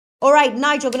All right,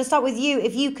 Nigel, going to start with you.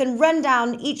 If you can run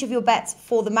down each of your bets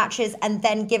for the matches and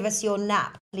then give us your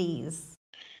nap, please.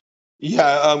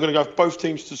 Yeah, I'm going to go for both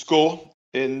teams to score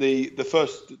in the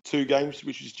first two games,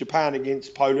 which is Japan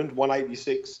against Poland,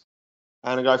 186.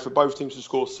 And I go for both teams to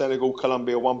score Senegal,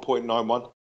 Colombia,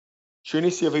 1.91.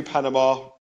 Tunisia v Panama,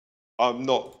 I'm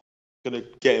not going to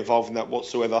get involved in that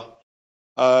whatsoever.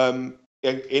 In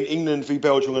England v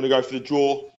Belgium, I'm going to go for the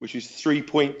draw, which is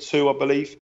 3.2, I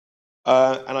believe.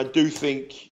 And I do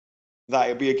think that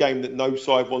it'll be a game that no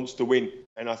side wants to win.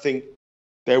 And I think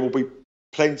there will be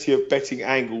plenty of betting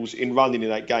angles in running in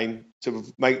that game to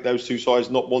make those two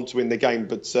sides not want to win the game.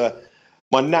 But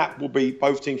my nap will be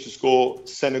both teams to score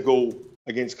Senegal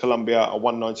against Colombia at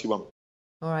 191.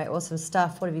 All right, awesome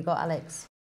stuff. What have you got, Alex?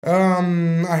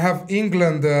 I have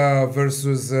England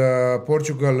versus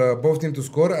Portugal, both teams to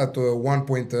score at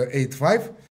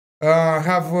 1.85. I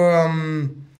have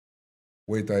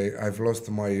wait, I've lost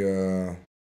my.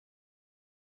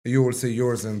 You will say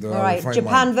yours and all right.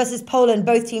 Japan versus Poland,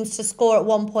 both teams to score at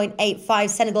 1.85.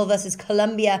 Senegal versus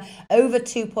Colombia, over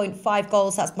 2.5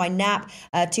 goals. That's my nap.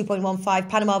 2.15.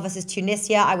 Panama versus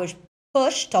Tunisia. I was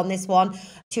pushed on this one.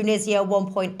 Tunisia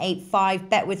 1.85.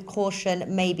 Bet with caution,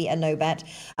 maybe a no bet.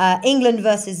 England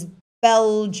versus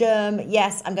Belgium.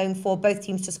 Yes, I'm going for both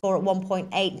teams to score at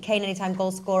 1.8. Kane anytime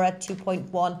goal scorer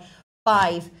 2.15.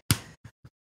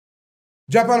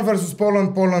 Japan versus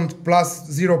Poland. Poland plus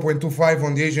 0.25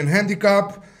 on the Asian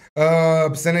handicap.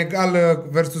 Senegal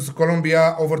versus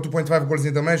Colombia over 2.5 goals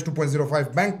in the match,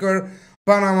 2.05 banker.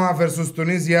 Panama versus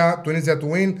Tunisia. Tunisia to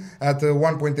win at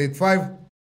 1.85.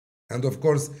 And of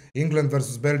course, England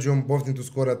versus Belgium, both need to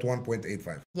score at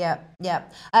 1.85. Yeah.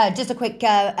 Just a quick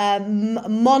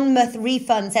Monmouth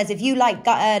refund says, if you like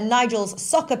Nigel's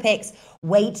soccer picks,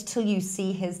 wait till you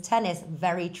see his tennis.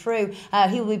 Very true.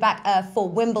 He will be back for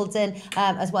Wimbledon,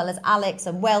 as well as Alex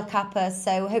and Whale Kappa.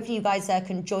 So hopefully you guys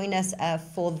can join us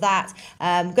for that.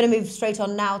 I'm going to move straight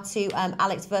on now to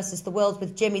Alex versus the World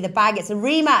with Jimmy the Bag. It's a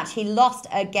rematch. He lost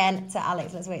again to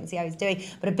Alex. Let's wait and see how he's doing.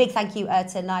 But a big thank you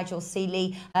to Nigel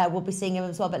Seeley. We'll be seeing him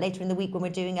as well, but later in the week when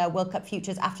we're doing World Cup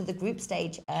futures after the group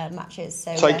stage matches.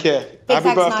 So take care.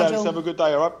 Happy birthday, Alex. Have a good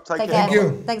day, all right? Take care. Thank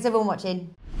you. Thanks everyone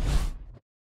watching.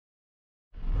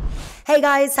 Hey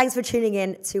guys, thanks for tuning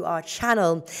in to our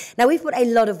channel. Now we've put a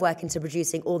lot of work into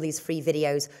producing all these free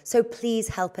videos, so please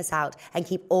help us out and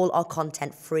keep all our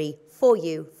content free for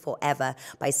you forever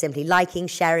by simply liking,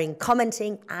 sharing,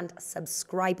 commenting and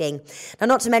subscribing. Now,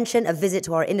 not to mention a visit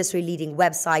to our industry-leading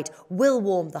website will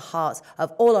warm the hearts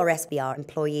of all our SBR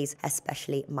employees,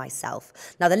 especially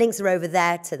myself. Now, the links are over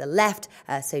there to the left,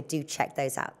 so do check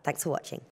those out. Thanks for watching.